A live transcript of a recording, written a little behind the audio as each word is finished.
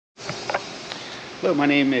Hello, my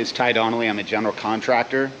name is Ty Donnelly. I'm a general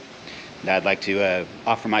contractor. And I'd like to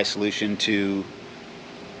offer my solution to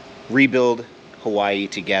rebuild Hawaii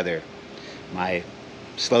together. My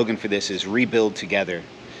slogan for this is rebuild together.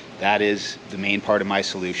 That is the main part of my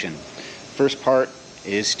solution. First part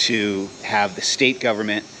is to have the state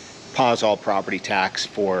government pause all property tax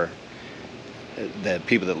for the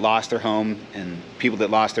people that lost their home and people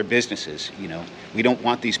that lost their businesses. You know, we don't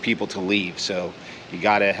want these people to leave, so you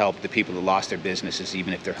got to help the people that lost their businesses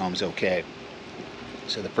even if their home's okay.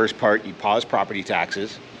 So the first part, you pause property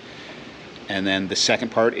taxes, and then the second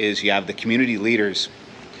part is you have the community leaders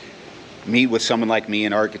meet with someone like me,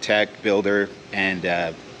 an architect, builder,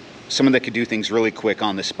 and someone that could do things really quick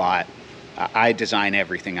on the spot. I design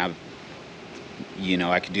everything. I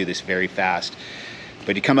could do this very fast.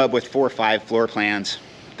 But you come up with 4 or 5 floor plans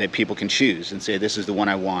that people can choose and say, this is the one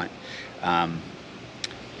I want.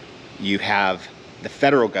 You have the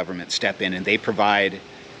federal government step in and they provide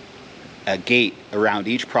a gate around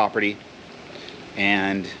each property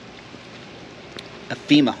and a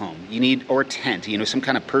FEMA home. You need, or a tent, some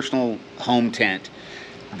kind of personal home tent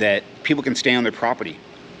that people can stay on their property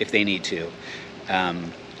if they need to.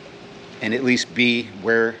 And at least be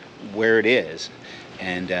where it is.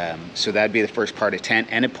 And so that'd be the first part, a tent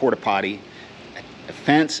and a porta potty, a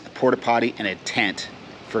fence, a porta potty, and a tent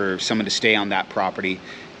for someone to stay on that property,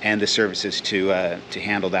 and the services to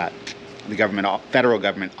handle that. The federal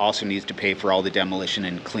government also needs to pay for all the demolition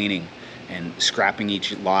and cleaning and scrapping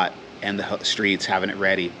each lot and the streets, having it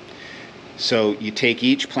ready. So you take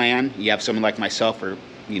each plan, you have someone like myself, or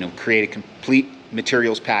create a complete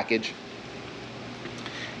materials package,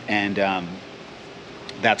 and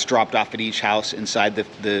that's dropped off at each house inside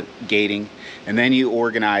the gating, and then you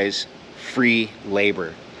organize free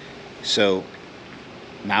labor. So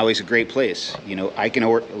Maui's a great place. A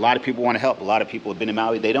lot of people want to help. A lot of people have been to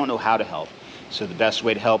Maui. They don't know how to help. So the best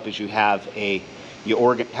way to help is you have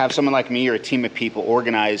someone like me or a team of people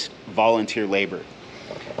organize volunteer labor.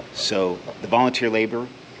 So the volunteer labor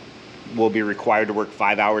will be required to work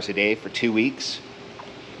 5 hours a day for 2 weeks.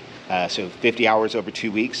 So 50 hours over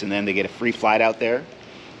 2 weeks, and then they get a free flight out there.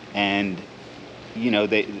 And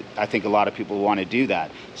I think a lot of people want to do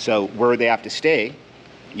that. So where they have to stay,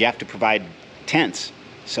 you have to provide tents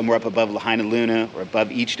somewhere up above Lahaina Luna or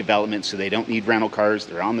above each development, so they don't need rental cars.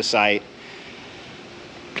 They're on the site,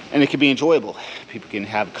 and it can be enjoyable. People can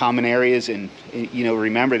have common areas, and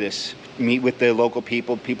remember this: meet with the local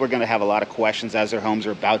people. People are going to have a lot of questions as their homes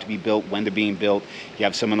are about to be built, when they're being built. You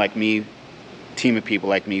have someone like me, team of people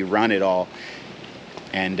like me, run it all.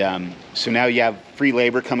 And so now you have free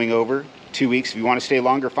labor coming over 2 weeks. If you want to stay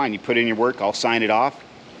longer, fine. You put in your work, I'll sign it off.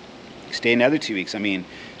 Stay another 2 weeks. I mean,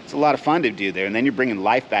 it's a lot of fun to do there. And then you're bringing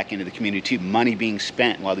life back into the community too, money being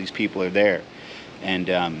spent while these people are there. And,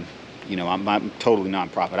 I'm totally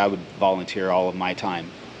nonprofit. I would volunteer all of my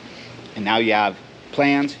time. And now you have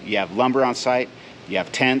plans, you have lumber on site, you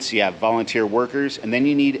have tents, you have volunteer workers, and then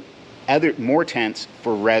you need more tents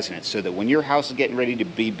for residents, so that when your house is getting ready to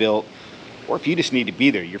be built, or if you just need to be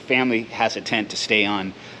there, your family has a tent to stay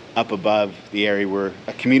on up above the area where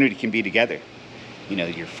a community can be together.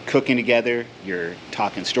 You're cooking together, you're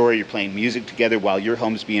talking story, you're playing music together while your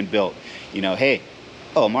home's being built. Hey,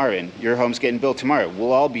 oh, Marvin, your home's getting built tomorrow.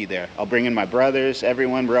 We'll all be there. I'll bring in my brothers,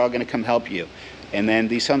 everyone, we're all going to come help you. And then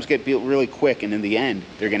these homes get built really quick, and in the end,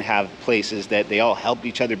 they're going to have places that they all help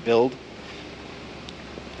each other build,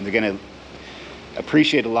 and they're going to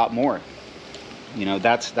appreciate a lot more.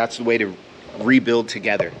 That's the way to rebuild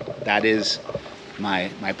together. That is my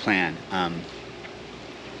plan.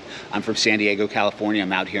 I'm from San Diego, California.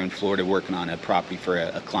 I'm out here in Florida working on a property for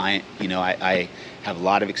a client. I have a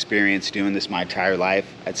lot of experience doing this my entire life.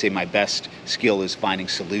 I'd say my best skill is finding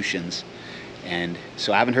solutions. And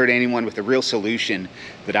so I haven't heard anyone with a real solution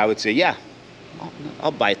that I would say, yeah,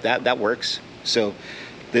 I'll bite that. That works. So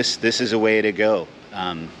this is a way to go.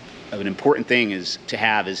 An important thing is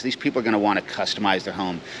these people are going to want to customize their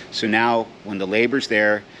home. So now when the labor's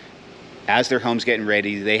there, as their home's getting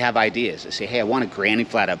ready, they have ideas. They say, hey, I want a granny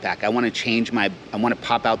flat out back. I want to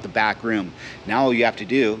pop out the back room. Now all you have to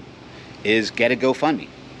do is get a GoFundMe.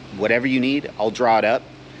 Whatever you need, I'll draw it up.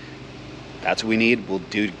 That's what we need.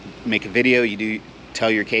 Make a video,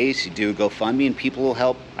 tell your case, you do a GoFundMe, and people will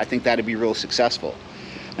help. I think that'd be real successful.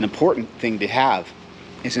 An important thing to have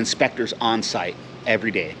is inspectors on site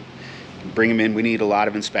every day. Bring them in. We need a lot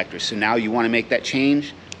of inspectors. So now you want to make that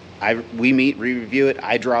change. We meet, review it,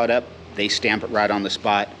 I draw it up, they stamp it right on the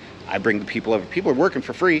spot. I bring the people over. People are working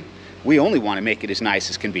for free. We only want to make it as nice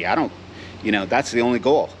as can be. That's the only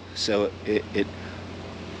goal. So it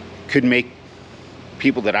could make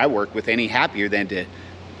people that I work with any happier than to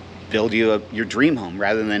build you your dream home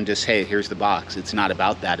rather than just, hey, here's the box. It's not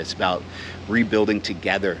about that. It's about rebuilding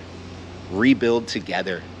together. Rebuild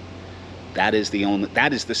together. That is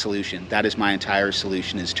the solution. That is my entire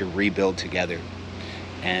solution, is to rebuild together.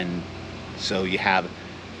 And so you have a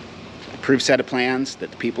approved set of plans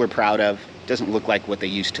that the people are proud of. It doesn't look like what they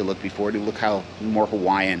used to look before. Look how more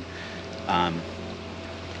Hawaiian.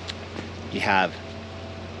 You have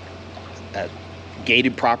a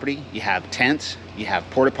gated property, you have tents, you have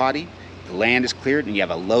porta potty, the land is cleared, and you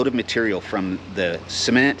have a load of material from the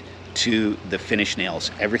cement to the finish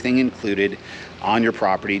nails. Everything included on your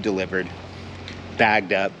property, delivered,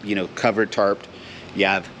 bagged up, covered, tarped. You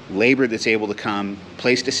have labor that's able to come,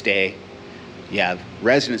 place to stay. You have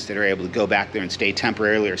residents that are able to go back there and stay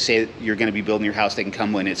temporarily, or say that you're going to be building your house, they can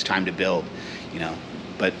come when it's time to build,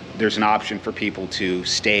 But there's an option for people to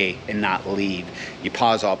stay and not leave. You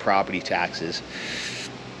pause all property taxes.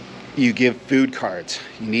 You give food cards.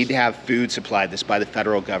 You need to have food supplied that's by the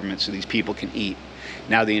federal government so these people can eat.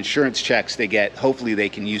 Now the insurance checks they get, hopefully they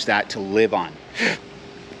can use that to live on,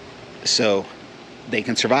 so they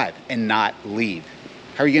can survive and not leave.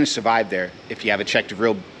 How are you going to survive there if you have a check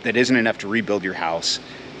that isn't enough to rebuild your house?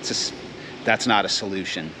 That's not a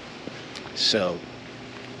solution. So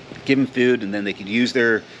give them food, and then they could use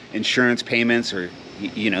their insurance payments, or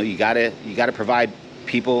you gotta provide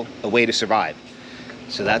people a way to survive.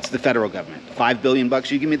 So that's the federal government. $5 billion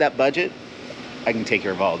bucks. You give me that budget, I can take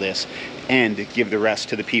care of all this, and give the rest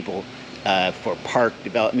to the people for park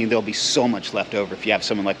development. I mean, there'll be so much left over if you have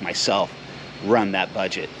someone like myself run that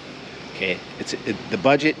budget. Okay, the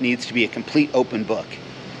budget needs to be a complete open book.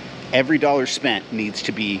 Every dollar spent needs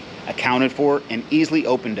to be accounted for and easily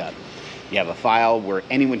opened up. You have a file where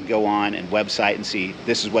anyone can go on and website and see,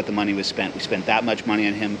 this is what the money was spent. We spent that much money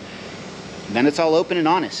on him. And then it's all open and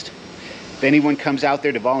honest. If anyone comes out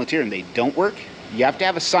there to volunteer and they don't work, you have to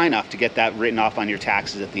have a sign off to get that written off on your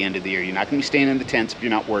taxes at the end of the year. You're not going to be staying in the tents if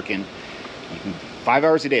you're not working. You can 5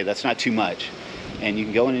 hours a day, that's not too much. And you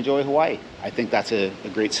can go and enjoy Hawaii. I think that's a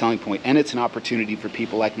great selling point. And it's an opportunity for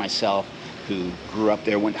people like myself who grew up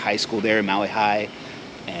there, went to high school there, Maui High,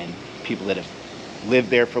 and people that have lived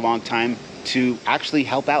there for a long time, to actually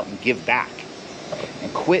help out and give back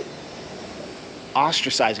and quit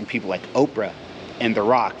ostracizing people like Oprah and The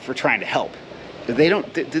Rock for trying to help.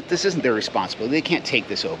 This isn't their responsibility. They can't take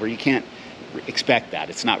this over. You can't expect that.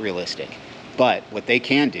 It's not realistic. But what they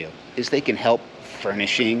can do is they can help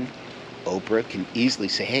furnishing. Oprah can easily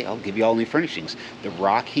say, hey, I'll give you all new furnishings. The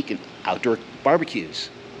Rock, he can outdoor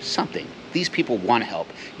barbecues, something. These people want to help.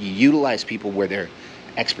 You utilize people where their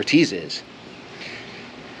expertise is.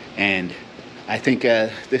 And I think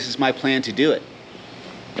this is my plan to do it.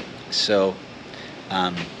 So,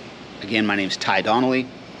 again, my name's Ty Donnelly,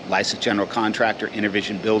 licensed general contractor,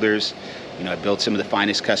 Intervision Builders. I built some of the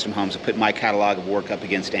finest custom homes. I put my catalog of work up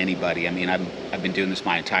against anybody. I mean, I've been doing this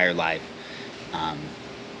my entire life. I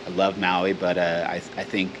love Maui, but I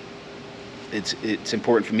think it's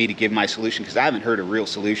important for me to give my solution, because I haven't heard a real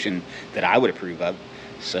solution that I would approve of.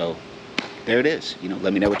 So there it is.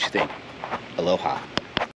 Let me know what you think. Aloha.